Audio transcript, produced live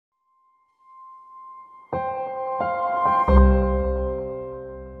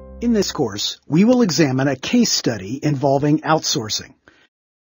In this course, we will examine a case study involving outsourcing.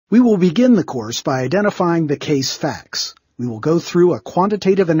 We will begin the course by identifying the case facts. We will go through a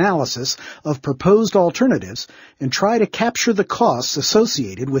quantitative analysis of proposed alternatives and try to capture the costs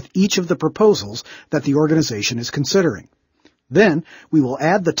associated with each of the proposals that the organization is considering. Then, we will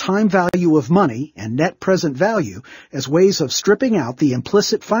add the time value of money and net present value as ways of stripping out the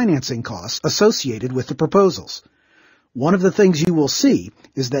implicit financing costs associated with the proposals. One of the things you will see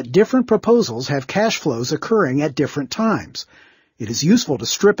is that different proposals have cash flows occurring at different times. It is useful to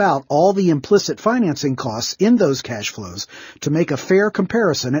strip out all the implicit financing costs in those cash flows to make a fair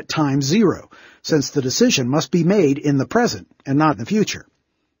comparison at time zero, since the decision must be made in the present and not in the future.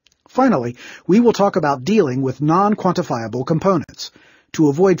 Finally, we will talk about dealing with non-quantifiable components, to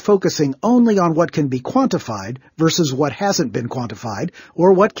avoid focusing only on what can be quantified versus what hasn't been quantified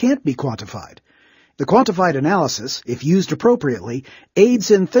or what can't be quantified. The quantified analysis, if used appropriately,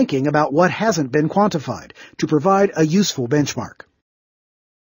 aids in thinking about what hasn't been quantified to provide a useful benchmark.